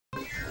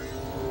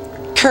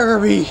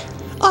Kirby,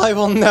 I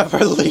will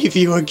never leave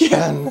you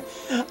again.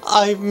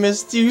 I've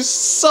missed you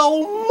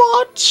so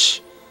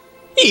much.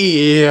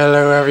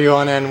 Hello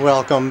everyone and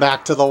welcome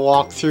back to the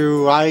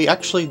walkthrough. I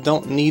actually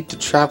don't need to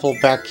travel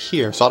back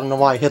here, so I don't know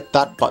why I hit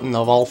that button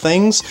of all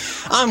things.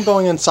 I'm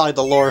going inside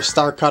the Lore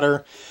Star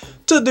Cutter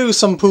to do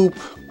some poop.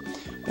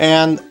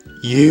 And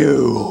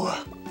you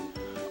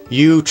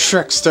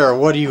trickster,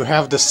 what do you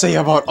have to say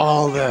about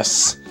all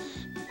this?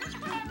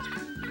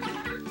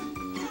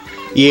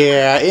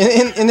 Yeah,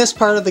 in this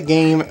part of the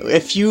game,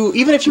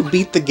 even if you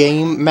beat the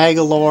game,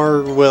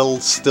 Magolor will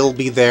still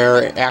be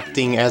there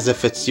acting as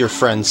if it's your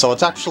friend. So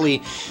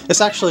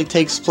this actually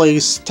takes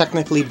place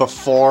technically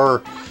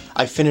before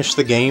I finish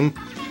the game.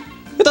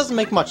 It doesn't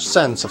make much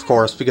sense, of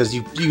course, because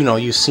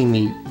you see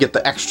me get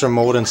the extra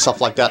mode and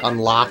stuff like that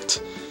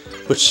unlocked,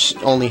 which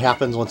only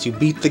happens once you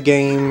beat the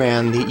game.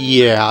 And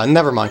yeah,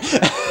 never mind.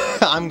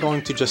 I'm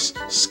going to just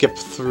skip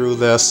through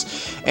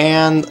this.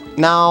 And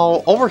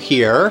now over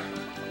here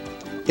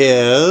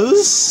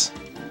is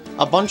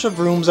a bunch of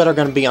rooms that are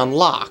going to be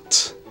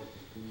unlocked.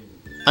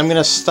 I'm going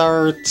to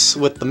start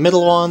with the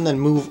middle one, then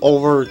move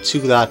over to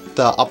that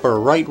upper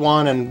right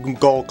one, and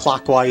go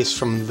clockwise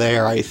from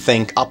there, I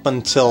think, up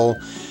until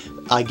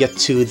I get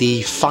to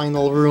the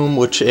final room,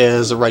 which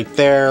is right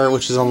there,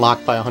 which is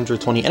unlocked by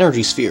 120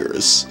 energy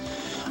spheres.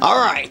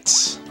 Alright!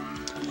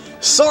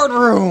 Sword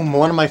Room!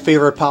 One of my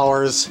favorite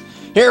powers.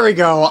 Here we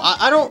go.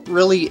 I don't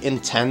really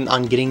intend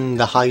on getting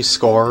the high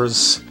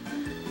scores.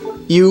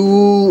 All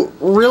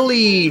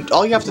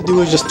you have to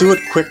do is just do it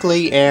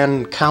quickly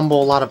and combo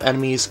a lot of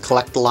enemies,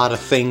 collect a lot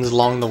of things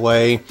along the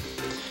way.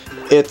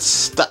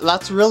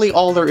 That's really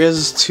all there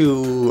is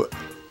to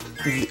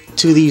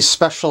these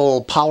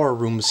special power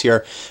rooms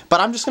here.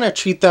 But I'm just going to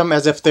treat them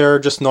as if they're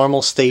just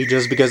normal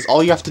stages, because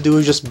all you have to do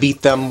is just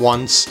beat them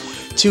once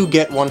to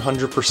get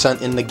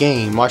 100% in the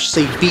game. Well, I should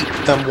say beat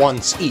them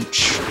once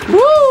each.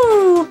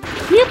 Woo!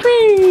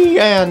 Yippee!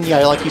 And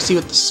yeah, like you see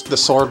with the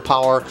sword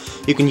power,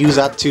 you can use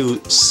that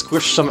to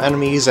squish some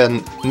enemies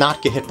and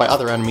not get hit by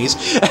other enemies.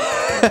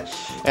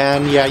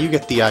 And yeah, you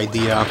get the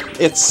idea.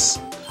 It's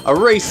a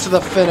race to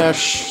the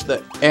finish,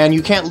 and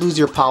you can't lose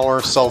your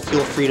power, so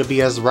feel free to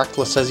be as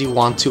reckless as you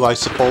want to, I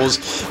suppose.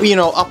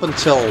 Up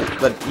until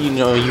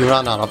you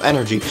run out of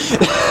energy.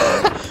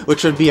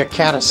 Which would be a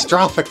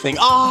catastrophic thing.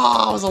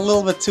 Oh, I was a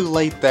little bit too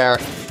late there.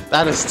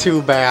 That is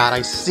too bad.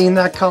 I seen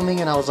that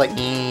coming and I was like,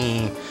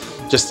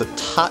 just a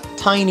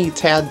tiny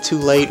tad too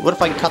late. What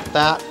if I cut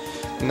that?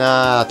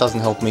 Nah, that doesn't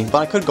help me. But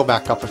I could go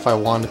back up if I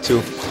wanted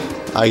to,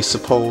 I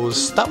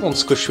suppose. That won't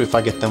squish me if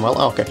I get them well.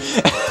 Okay.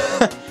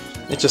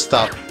 It's just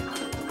a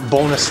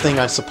bonus thing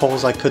I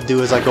suppose I could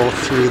do as I go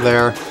through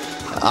there.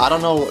 I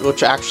don't know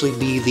which would actually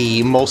be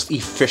the most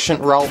efficient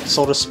route,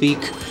 so to speak.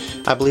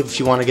 I believe if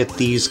you want to get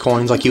these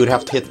coins, like, you would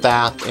have to hit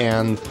that,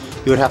 and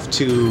you would have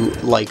to,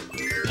 like,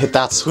 hit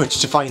that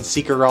switch to find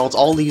secret routes.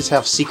 All these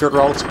have secret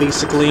routes,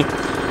 basically.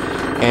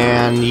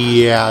 And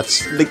yeah,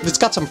 it's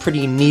got some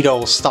pretty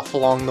neato stuff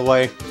along the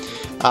way.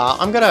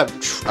 I'm gonna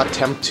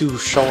attempt to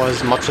show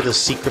as much of the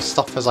secret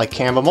stuff as I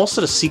can, but most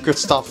of the secret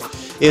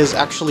stuff is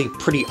actually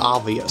pretty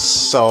obvious,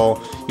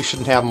 so you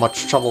shouldn't have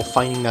much trouble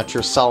finding that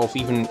yourself,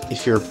 even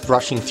if you're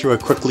rushing through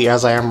it quickly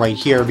as I am right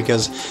here,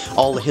 because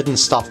all the hidden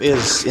stuff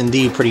is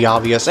indeed pretty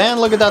obvious.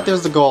 And look at that,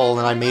 there's the goal,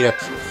 and I made it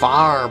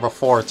far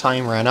before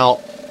time ran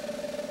out.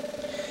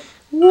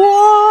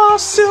 Whoa,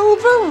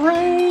 silver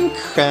rank!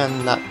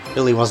 And that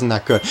really wasn't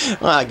that good.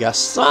 Well, I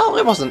guess. Well,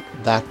 it wasn't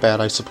that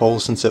bad, I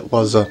suppose, since it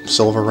was a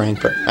silver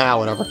rank, but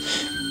whatever.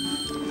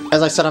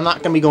 As I said, I'm not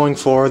going to be going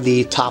for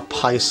the top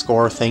high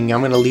score thing.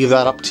 I'm going to leave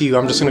that up to you.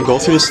 I'm just going to go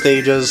through the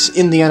stages.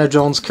 Indiana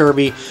Jones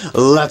Kirby,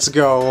 let's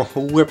go.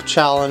 Whip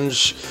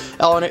challenge.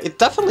 Oh, and it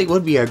definitely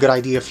would be a good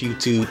idea for you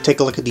to take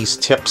a look at these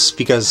tips,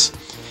 because,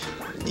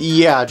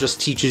 yeah, it just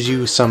teaches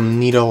you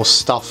some neato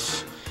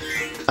stuff.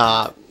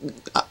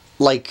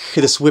 Like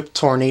this whip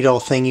tornado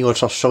thingy,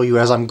 which I'll show you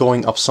as I'm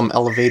going up some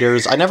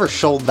elevators. I never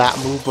showed that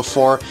move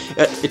before.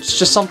 It's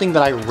just something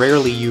that I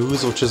rarely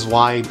use, which is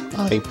why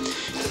I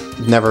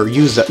never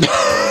use it.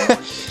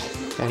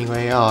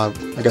 Anyway, I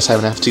guess I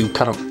would have to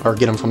cut them or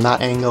get them from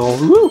that angle.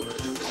 Woo!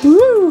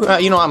 Woo!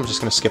 I'm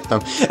just gonna skip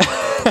them.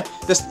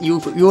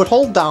 You would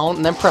hold down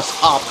and then press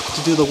up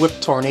to do the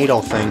whip tornado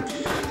thing.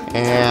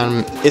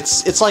 And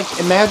it's like,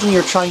 imagine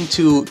you're trying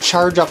to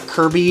charge up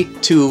Kirby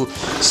to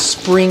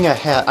spring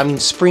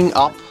spring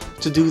up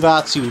to do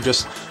that, so you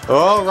just,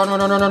 oh, run.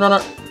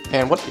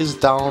 And what is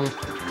down?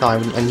 No,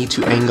 I need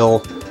to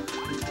angle.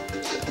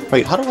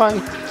 Wait, how do I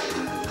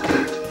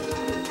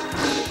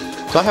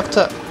have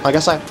to, I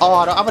guess I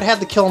would have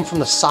had to kill him from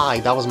the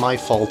side, that was my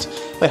fault.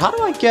 Wait, how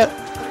do I get,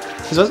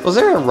 was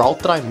there a route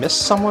that I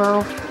missed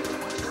somewhere?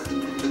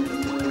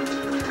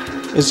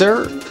 Is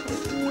there,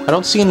 I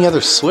don't see any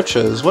other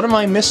switches. What am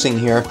I missing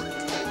here?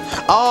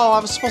 Oh, I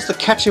was supposed to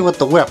catch it with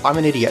the whip. I'm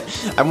an idiot.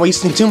 I'm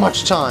wasting too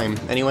much time.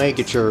 Anyway,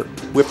 get your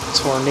whip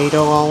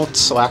tornado out.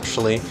 So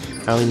actually,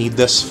 I only need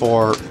this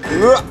for...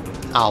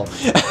 Ow.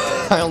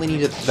 I only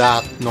needed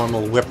that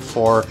normal whip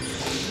for...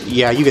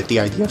 Yeah, you get the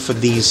idea for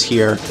these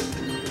here.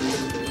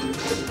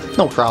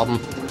 No problem.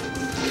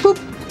 Boop.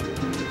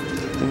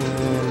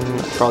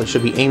 And I probably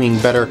should be aiming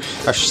better.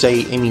 I should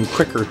say aiming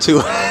quicker,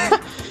 too.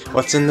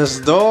 What's in this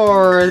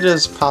door? It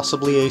is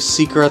possibly a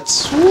secret.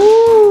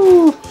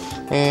 Woo!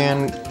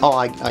 And, oh,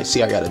 I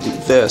see I gotta do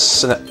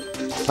this.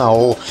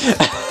 Oh,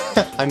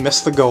 I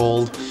missed the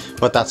gold.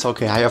 But that's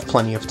okay, I have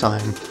plenty of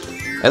time.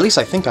 At least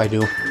I think I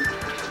do.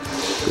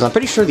 Because I'm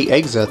pretty sure the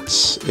exit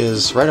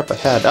is right up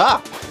ahead.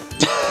 Ah!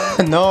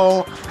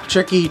 No!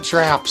 Tricky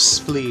traps,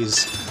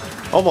 please.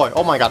 Oh boy,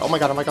 oh my god, oh my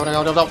god, oh my god, oh my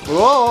god, oh my god.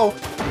 Whoa!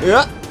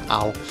 Yeah!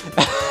 Ow.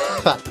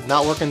 That did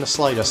not work in the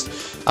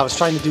slightest. I was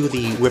trying to do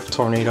the whip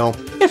tornado.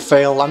 It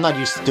failed. I'm not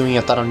used to doing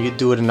it. I don't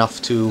do it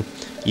enough to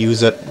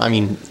use it. I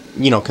mean,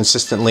 you know,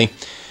 consistently.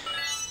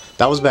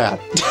 That was bad.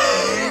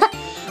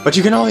 But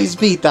you can always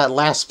beat that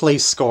last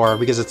place score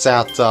because it's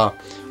at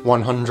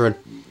 100.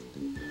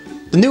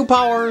 The new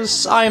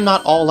powers, I am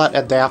not all that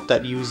adept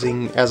at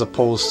using as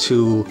opposed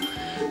to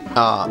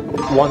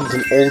ones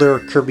in older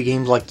Kirby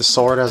games like the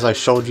sword, as I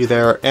showed you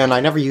there, and I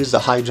never used the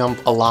high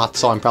jump a lot,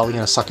 so I'm probably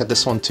going to suck at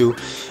this one too.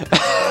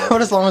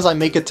 But as long as I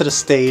make it to the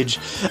stage,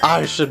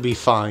 I should be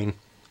fine.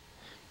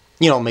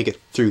 You know, make it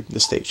through the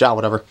stage. Ah,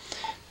 whatever.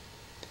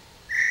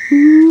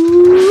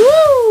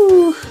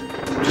 Woo!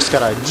 Just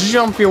gotta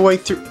jump your way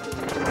through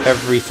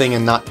everything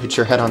and not hit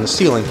your head on the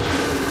ceiling.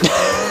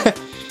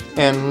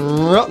 And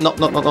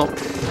no.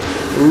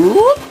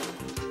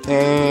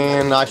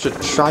 And I should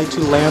try to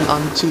land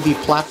onto the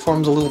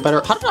platforms a little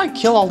better. How did I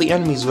kill all the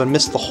enemies but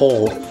miss the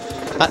hole?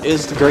 That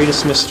is the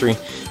greatest mystery.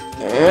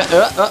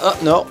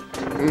 No.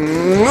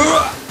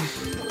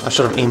 I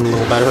should have aimed a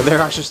little better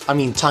there. I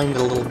mean, timed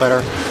it a little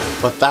better.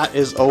 But that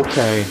is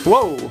okay.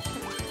 Whoa!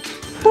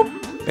 Boop.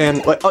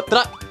 And, wait, oh, did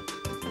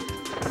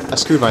I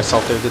screwed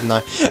myself there, didn't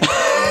I?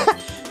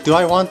 Do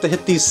I want to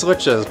hit these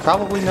switches?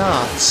 Probably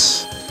not.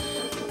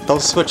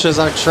 Those switches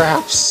are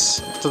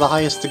traps to the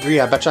highest degree.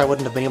 I bet you I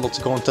wouldn't have been able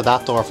to go into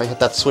that door if I hit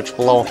that switch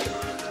below.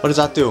 What does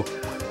that do?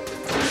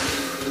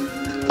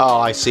 Oh,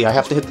 I see. I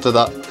have to hit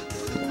the...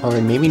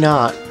 Or maybe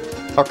not.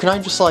 Or can I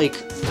just, like...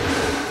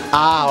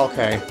 Ah,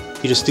 okay.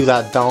 You just do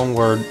that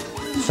downward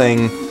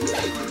thing.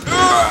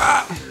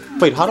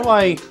 Wait, how do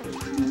I...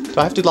 Do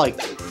I have to, like...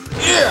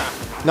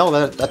 No,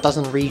 that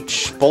doesn't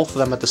reach both of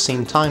them at the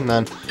same time,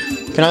 then.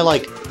 Can I,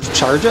 like,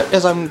 charge it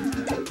as I'm...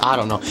 I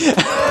don't know.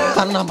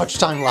 I don't have much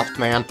time left,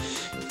 man.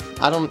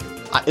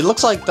 It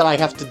looks like that I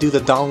have to do the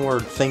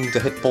downward thing to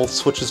hit both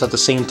switches at the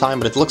same time,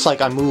 but it looks like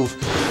I move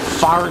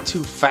far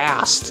too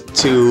fast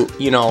to,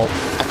 you know,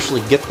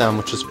 actually get them,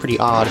 which is pretty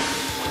odd.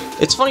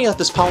 It's funny that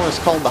this power is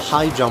called the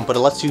high jump, but it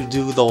lets you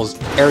do those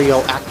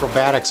aerial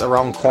acrobatics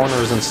around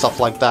corners and stuff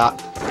like that.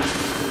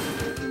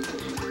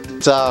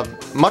 It's a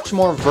much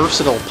more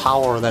versatile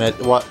power than it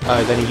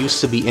used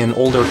to be in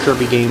older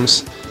Kirby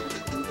games.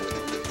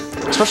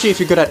 Especially if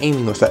you're good at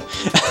aiming with it.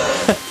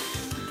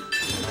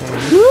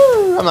 And,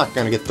 woo, I'm not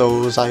gonna get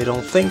those, I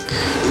don't think.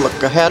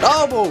 Look ahead.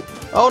 Oh, whoa!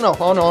 Oh no!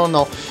 Oh no! Oh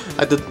no!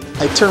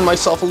 I turned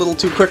myself a little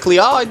too quickly.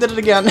 Oh, I did it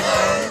again. No!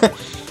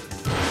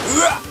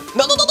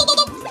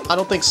 I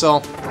don't think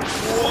so.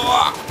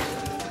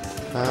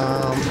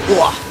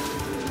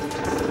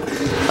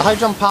 The high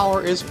jump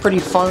power is pretty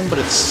fun, but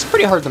it's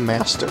pretty hard to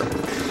master.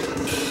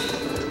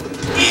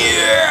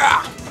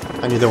 Yeah!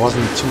 I knew there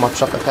wasn't too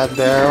much up ahead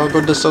there. Oh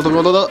goodness,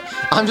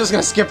 I'm just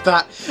gonna skip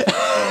that.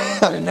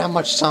 I didn't have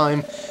much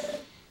time.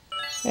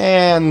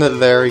 And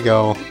there we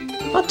go.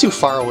 Not too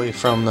far away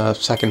from the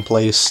second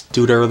place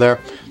duder there.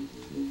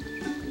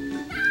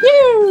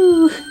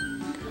 Woo!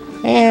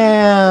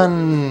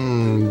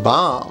 And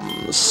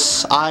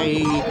bombs.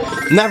 I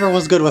never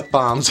was good with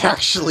bombs,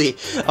 actually.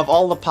 Of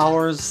all the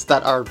powers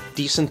that are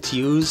decent to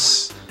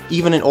use,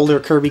 even in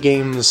older Kirby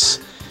games,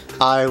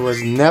 I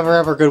was never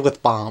ever good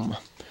with bomb.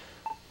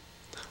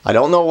 I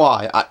don't know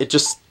why. It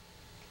just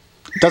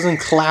doesn't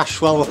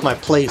clash well with my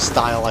play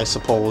style, I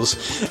suppose.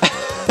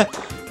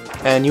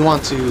 And you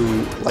want to,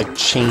 like,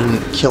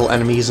 chain kill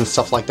enemies and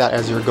stuff like that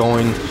as you're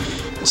going.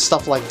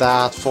 Stuff like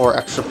that for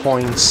extra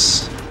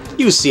points.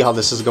 You see how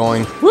this is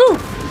going. Woo!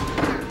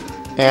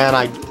 And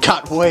I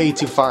got way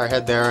too far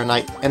ahead there, and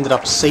I ended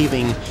up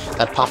saving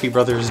that Poppy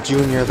Brothers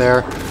Jr.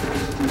 there.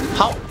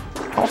 How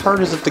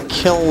hard is it to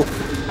kill...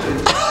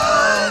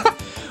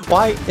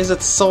 Why is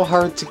it so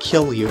hard to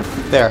kill you?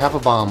 There, have a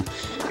bomb.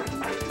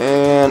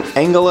 And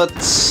angle it.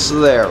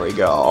 There we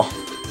go.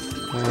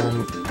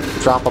 And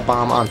drop a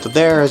bomb onto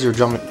there as you're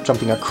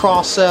jumping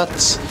across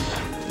it.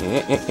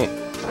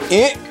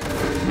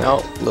 No,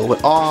 a little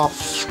bit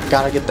off.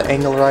 Gotta get the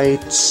angle right.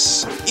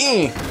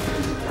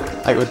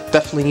 I would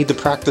definitely need to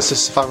practice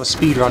this if I was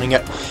speedrunning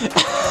it.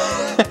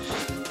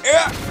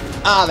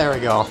 Ah, there we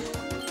go.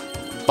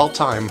 About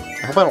time.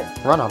 I hope I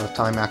don't run out of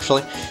time,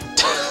 actually.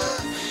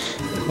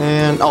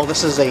 And, oh,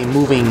 this is a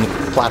moving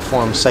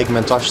platform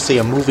segment, or I should say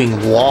a moving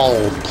wall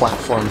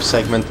platform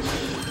segment.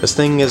 This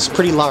thing is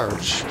pretty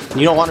large, and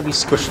you don't want to be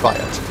squished by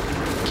it.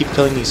 Keep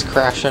killing these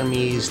crash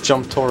enemies,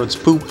 jump towards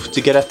poop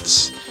to get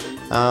it.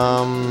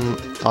 Oh,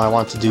 I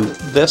want to do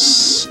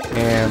this,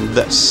 and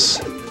this.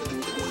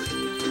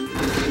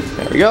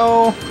 There we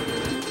go.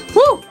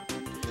 Woo!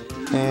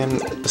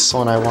 And this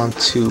one I want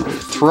to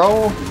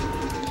throw.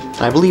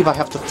 And I believe I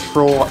have to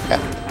throw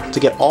to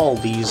get all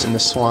these in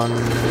this one.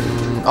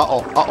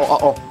 Uh-oh, uh-oh,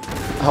 uh-oh.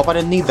 I hope I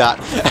didn't need that.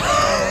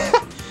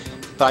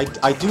 But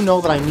I do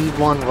know that I need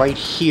one right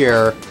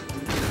here.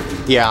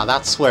 Yeah,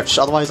 that switch.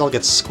 Otherwise I'll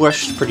get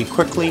squished pretty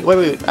quickly.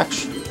 Wait,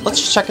 actually, let's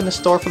just check in this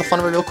door for the fun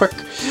of it real quick.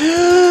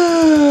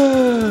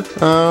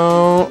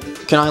 Oh,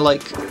 can I,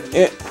 like...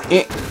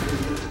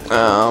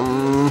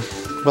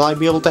 will I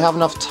be able to have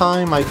enough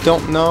time? I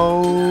don't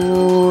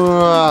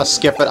know.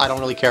 Skip it. I don't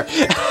really care.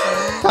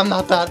 I'm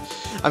not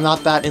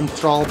that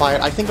enthralled by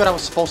it. I think what I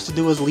was supposed to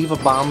do is leave a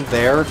bomb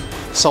there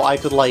so I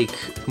could, like,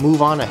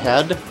 move on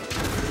ahead.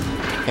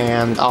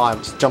 And, oh, I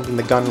was jumping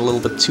the gun a little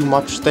bit too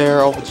much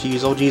there. Oh,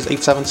 geez, 8,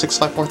 7, 6,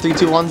 5, 4, 3,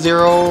 2, 1,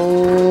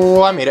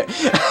 0. I made it.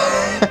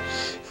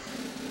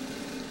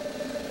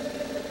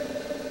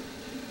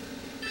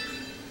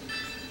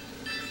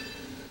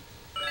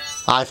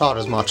 I thought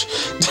as much.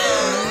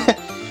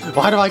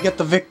 Why do I get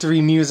the victory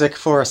music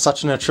for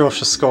such an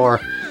atrocious score?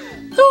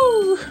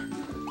 Woo!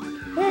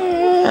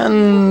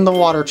 And the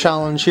water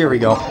challenge, here we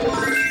go.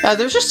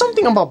 There's just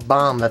something about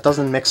Bomb that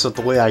doesn't mix with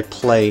the way I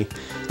play.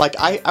 Like,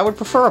 I would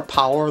prefer a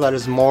power that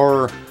is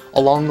more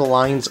along the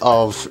lines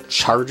of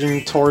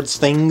charging towards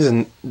things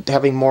and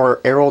having more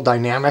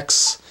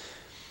aerodynamics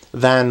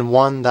than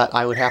one that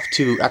I would have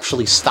to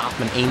actually stop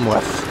and aim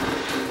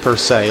with, per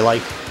se.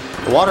 Like,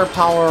 the water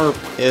power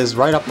is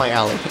right up my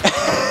alley.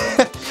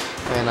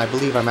 And I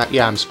believe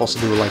I'm supposed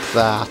to do it like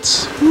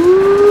that.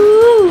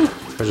 Woo!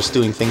 We're just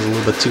doing things a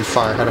little bit too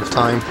far ahead of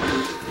time.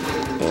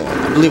 And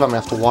I believe I'm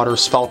gonna have to water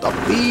spout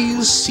up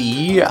these.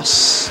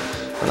 Yes!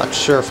 I'm not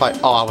sure if I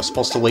was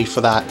supposed to wait for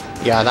that.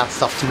 Yeah, that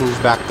stuff to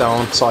move back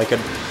down so I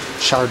could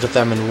charge at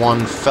them in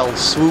one fell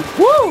swoop.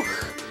 Woo!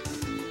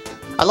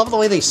 I love the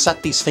way they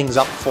set these things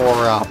up for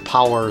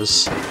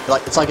powers.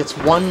 It's like it's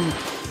one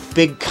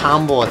big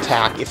combo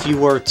attack if you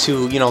were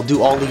to, you know,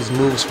 do all these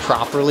moves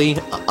properly,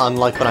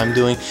 unlike what I'm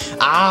doing.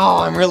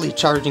 Ow, I'm really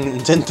charging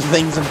into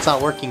things and it's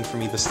not working for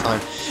me this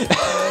time.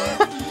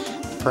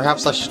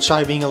 Perhaps I should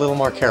try being a little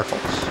more careful.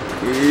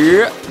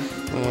 Yeah.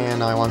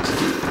 And I want to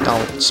do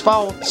downward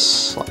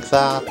spouts, like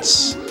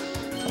that.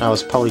 And I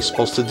was probably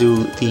supposed to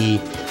do the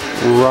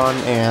run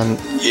and,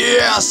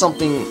 yeah,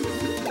 something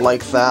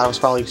like that. I was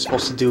probably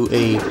supposed to do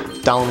a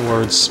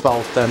downward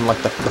spout, then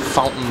like the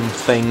fountain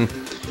thing.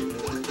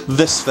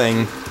 This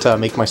thing to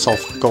make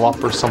myself go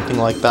up or something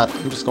like that.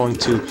 I'm just going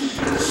to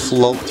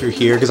float through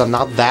here because I'm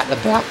not that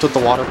adept with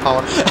the water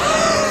power.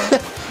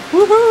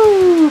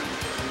 Woohoo!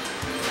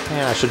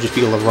 And I should just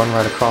be able to run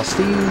right across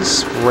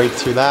these, right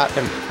through that.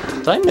 And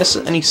did I miss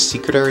any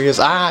secret areas?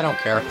 I don't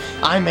care.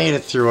 I made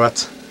it through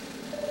it.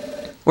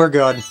 We're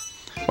good.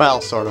 Well,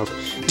 sort of.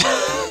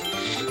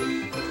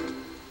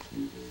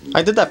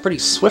 I did that pretty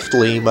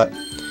swiftly, but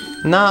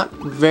not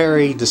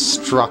very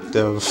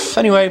destructive.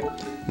 Anyway,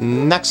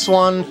 next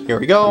one. Here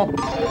we go.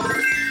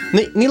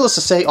 Needless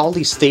to say, all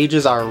these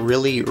stages are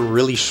really,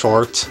 really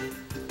short.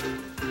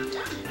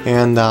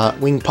 And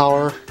wing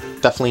power,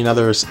 definitely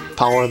another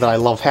power that I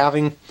love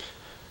having.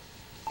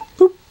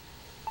 Boop,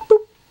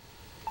 boop,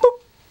 boop,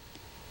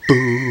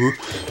 boo.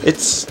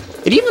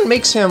 It even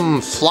makes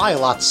him fly a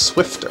lot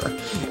swifter,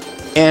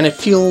 and it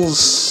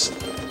feels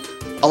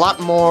a lot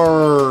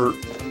more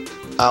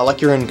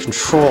like you're in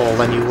control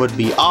than you would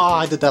be. Ah,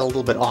 I did that a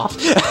little bit off.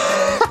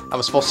 I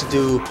was supposed to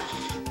do,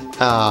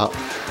 well,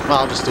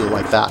 I'll just do it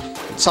like that.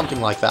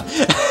 Something like that.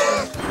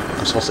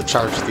 I'm supposed to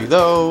charge through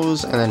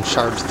those, and then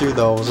charge through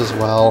those as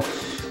well.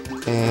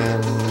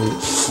 And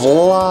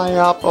fly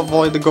up,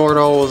 avoid the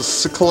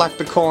Gordos, collect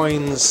the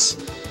coins.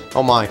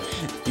 Oh my,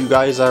 you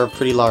guys are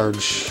pretty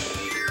large.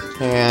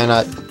 And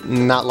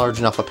not large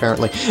enough,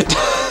 apparently.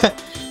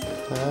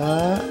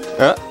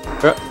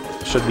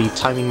 Should be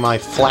timing my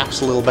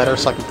flaps a little better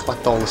so I can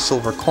collect all the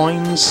silver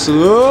coins.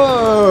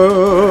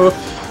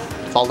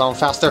 Fall down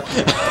faster.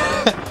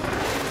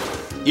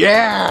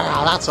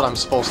 Yeah, that's what I'm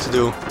supposed to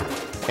do.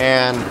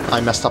 And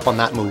I messed up on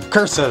that move.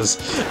 Curses!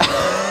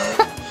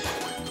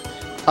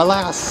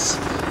 Alas,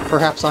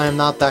 perhaps I am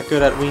not that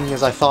good at winging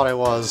as I thought I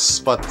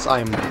was, but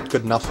I'm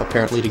good enough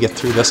apparently to get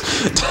through this.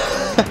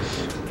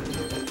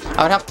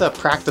 I would have to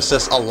practice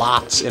this a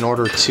lot in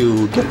order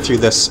to get through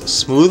this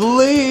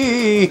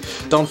smoothly!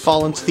 Don't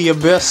fall into the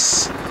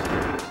abyss!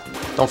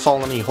 Don't fall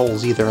in any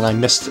holes either, and I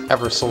missed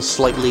ever so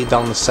slightly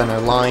down the center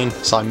line,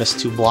 so I missed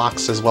 2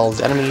 blocks as well as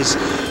enemies.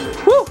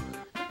 Woo!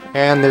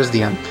 And there's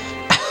the end.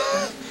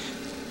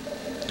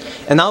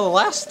 And now the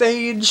last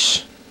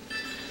stage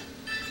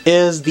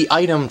is the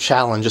item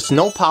challenge. It's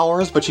no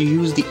powers, but you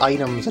use the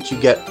items that you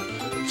get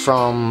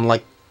from,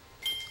 like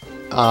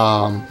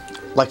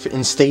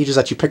in stages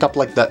that you pick up,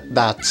 like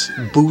that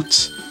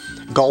boot,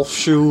 golf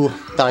shoe,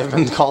 that I've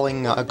been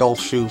calling a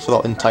golf shoe for the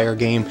entire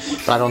game,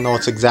 but I don't know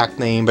its exact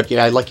name. But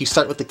yeah, like you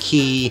start with the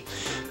key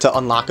to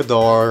unlock a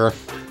door,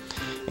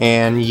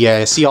 and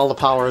yeah, see all the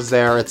powers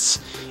there. It's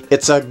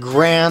a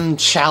grand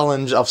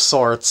challenge of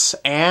sorts,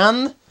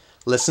 and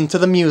listen to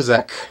the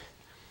music.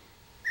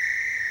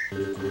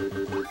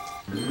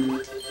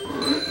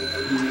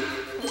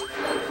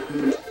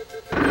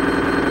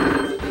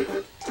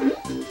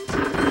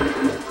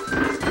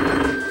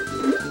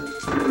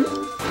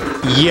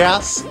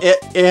 Yes, it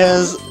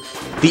is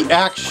the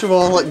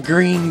actual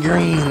green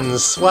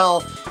greens.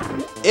 Well,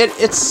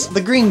 it's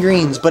the green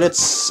greens, but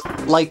it's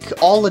like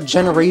all the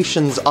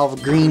generations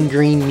of green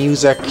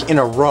music in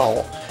a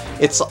row.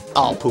 It's,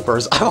 oh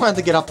poopers, I wanted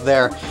to get up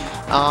there.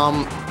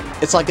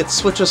 It's like it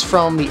switches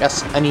from the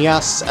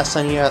NES,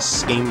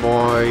 SNES, Game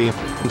Boy,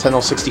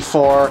 Nintendo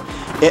 64.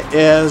 It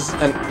is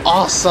an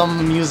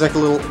awesome music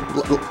little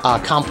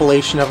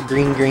compilation of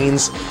green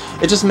greens.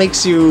 It just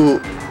makes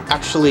you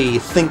actually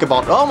think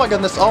about, oh my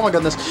goodness,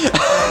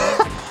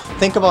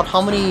 think about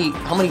how many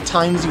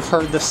times you've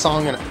heard this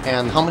song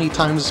and how many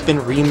times it's been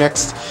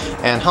remixed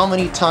and how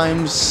many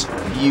times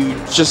you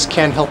just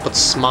can't help but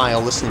smile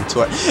listening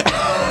to it.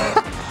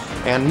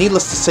 And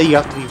needless to say, you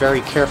have to be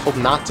very careful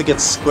not to get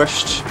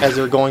squished as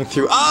you're going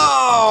through.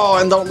 Oh!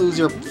 And don't lose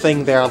your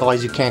thing there,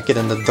 otherwise you can't get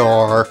in the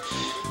door.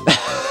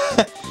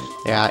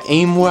 Yeah,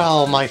 aim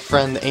well, my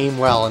friend, aim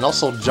well, and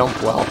also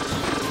jump well.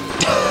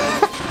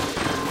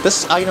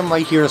 This item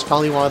right here is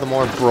probably one of the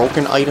more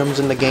broken items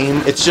in the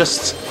game. It's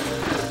just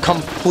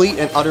complete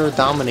and utter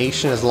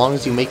domination as long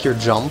as you make your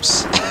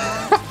jumps.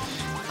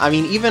 I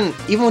mean, even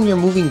when you're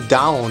moving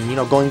down, you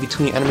know, going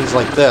between enemies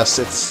like this,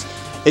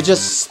 it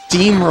just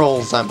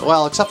steamrolls them.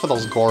 Well, except for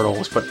those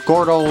Gordos, but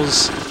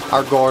Gordos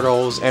are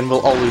Gordos and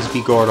will always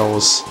be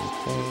Gordos.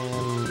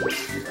 And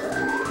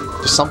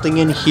there's something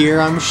in here,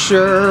 I'm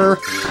sure.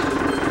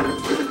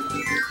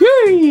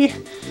 Yay!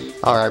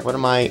 Alright, what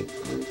am I...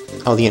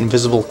 Oh, the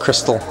invisible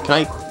crystal.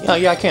 Can I...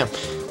 Yeah, I can.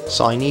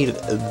 So I need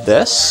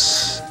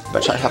this.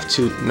 Bet you I have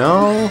to...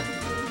 No?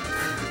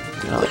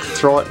 Can I, like,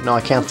 throw it? No,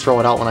 I can't throw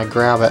it out when I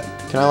grab it.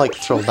 Can I, like,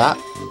 throw that?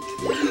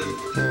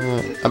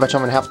 I bet you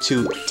I'm gonna have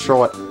to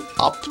throw it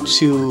up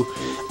to...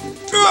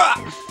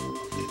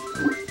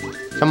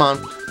 Come on.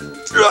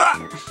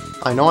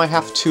 I know I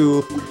have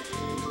to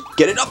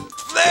get it up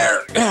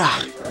there.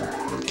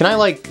 Can I,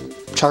 like,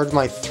 charge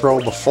my throw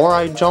before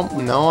I jump?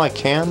 No, I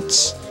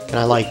can't. Can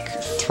I, like,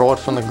 throw it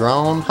from the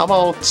ground? How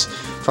about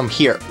from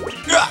here?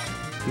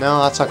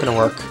 No, that's not gonna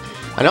work.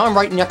 I know I'm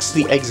right next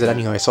to the exit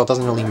anyway, so it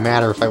doesn't really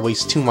matter if I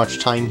waste too much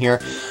time here.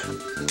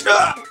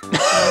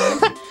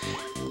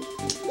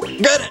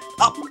 Get it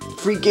up!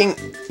 Freaking...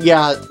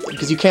 Yeah,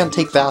 because you can't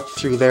take that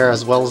through there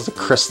as well as the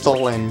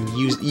crystal, and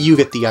you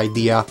get the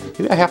idea.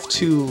 Maybe I have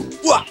to...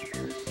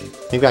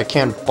 Maybe I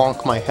can't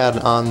bonk my head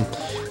on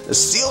the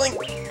ceiling.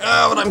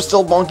 But I'm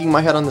still bonking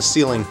my head on the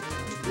ceiling.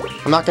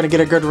 I'm not going to get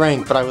a good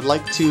rank, but I would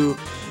like to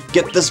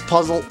get this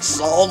puzzle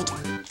solved.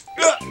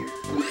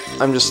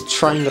 I'm just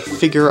trying to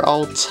figure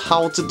out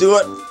how to do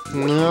it.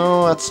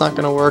 No, that's not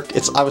going to work.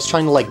 I was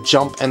trying to, like,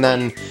 jump and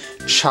then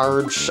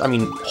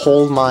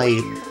hold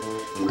my...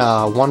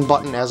 one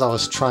button as I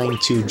was trying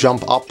to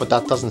jump up, but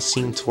that doesn't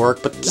seem to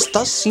work. But this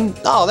does seem...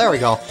 Oh, there we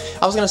go.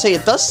 I was gonna say,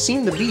 it does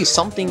seem to be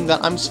something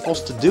that I'm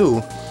supposed to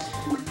do.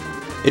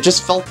 It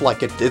just felt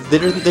like it. There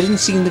didn't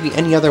seem to be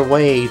any other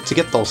way to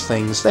get those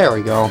things. There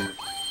we go.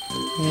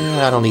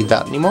 Yeah, I don't need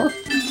that anymore.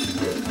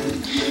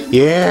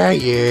 Yeah,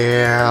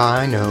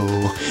 I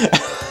know.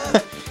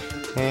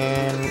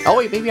 And... Oh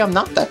wait, maybe I'm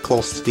not that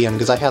close to the end,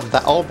 because I had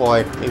that... Oh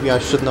boy, maybe I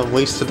shouldn't have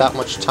wasted that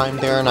much time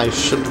there, and I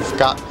should have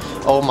got...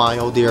 Oh my,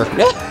 oh dear.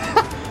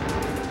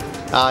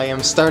 I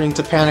am starting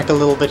to panic a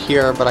little bit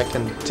here, but I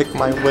can tick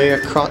my way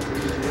across...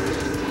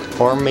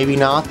 Or maybe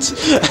not.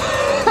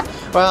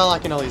 Well, I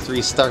can always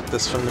restart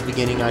this from the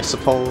beginning, I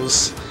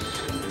suppose.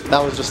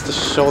 That was just to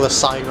show the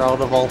side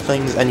route of all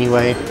things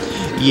anyway.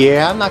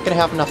 Yeah, I'm not going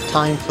to have enough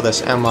time for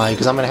this, am I?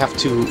 Because I'm going to have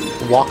to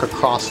walk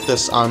across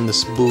this on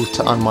this boot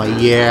on my...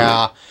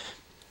 Yeah.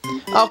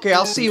 Okay,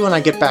 I'll see you when I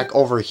get back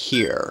over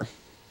here.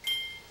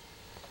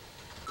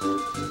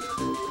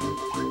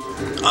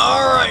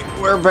 Alright,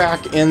 we're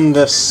back in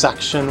this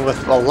section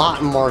with a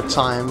lot more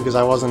time, because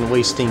I wasn't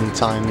wasting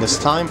time this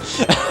time.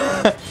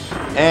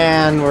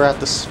 And we're at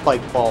the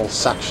spike ball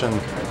section.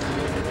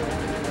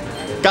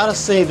 Gotta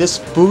say, this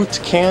boot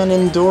can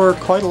endure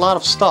quite a lot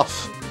of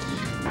stuff.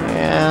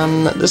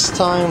 And this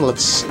time,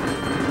 let's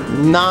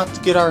not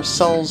get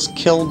ourselves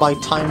killed by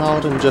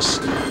timeout and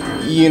just,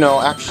 you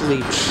know,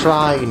 actually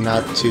try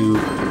not to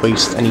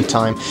waste any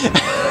time.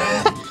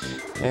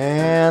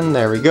 And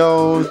there we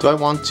go. Do I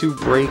want to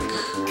break...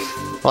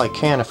 Well, I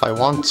can if I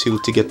want to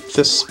get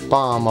this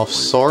bomb of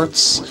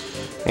sorts.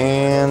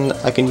 And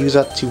I can use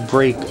that to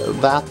break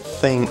that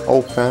thing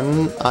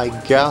open, I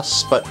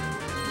guess. But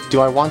do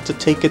I want to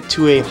take it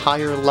to a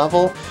higher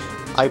level?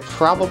 I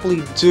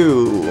probably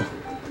do.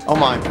 Oh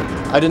my,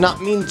 I did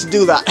not mean to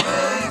do that.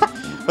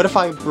 What if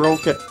I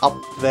broke it up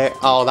there?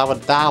 Oh, that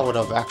would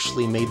have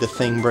actually made the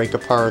thing break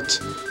apart.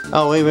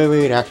 Oh,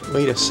 wait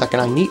a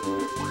second. I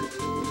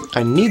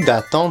need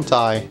that, don't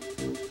I?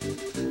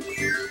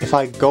 If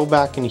I go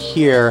back in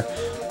here...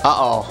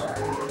 Uh-oh.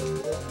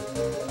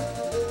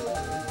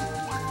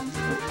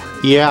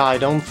 Yeah, I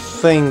don't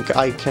think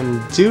I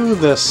can do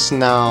this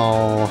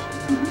now.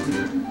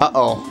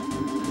 Uh-oh.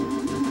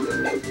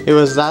 It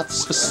was that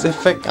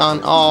specific on...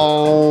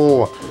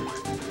 Oh!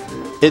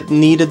 It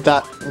needed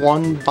that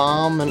one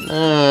bomb and...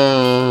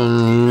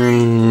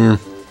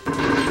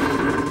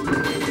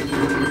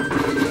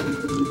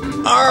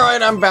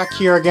 Alright, I'm back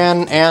here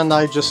again, and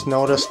I just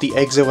noticed the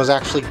exit was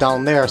actually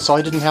down there, so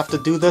I didn't have to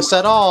do this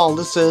at all.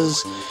 This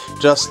is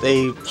just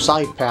a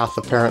side path,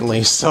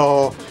 apparently,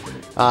 so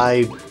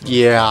I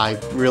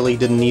really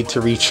didn't need to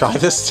retry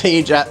this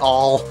stage at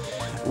all.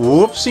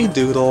 Whoopsie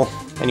doodle.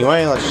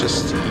 Anyway, let's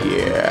just,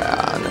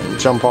 and then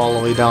jump all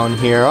the way down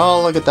here.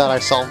 Oh, look at that, I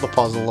solved the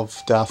puzzle of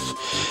death.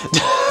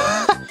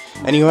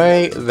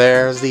 Anyway,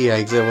 there's the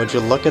exit. Would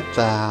you look at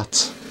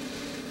that?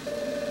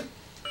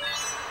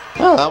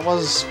 Oh, that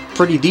was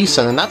pretty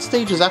decent, and that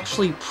stage is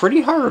actually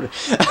pretty hard.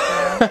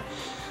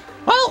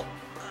 Well,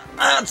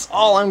 that's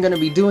all I'm going to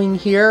be doing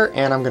here,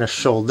 and I'm going to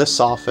show this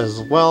off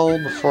as well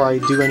before I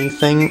do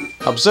anything.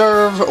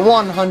 Observe,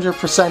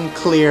 100%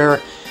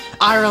 clear.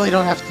 I really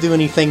don't have to do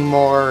anything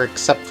more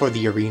except for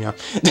the arena.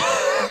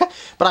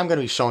 But I'm going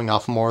to be showing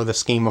off more of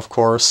this game, of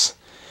course.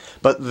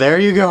 But there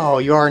you go,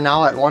 you are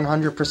now at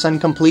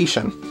 100%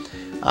 completion.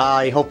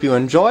 I hope you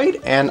enjoyed,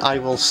 and I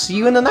will see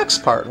you in the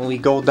next part when we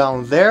go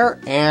down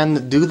there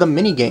and do the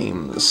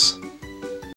mini-games.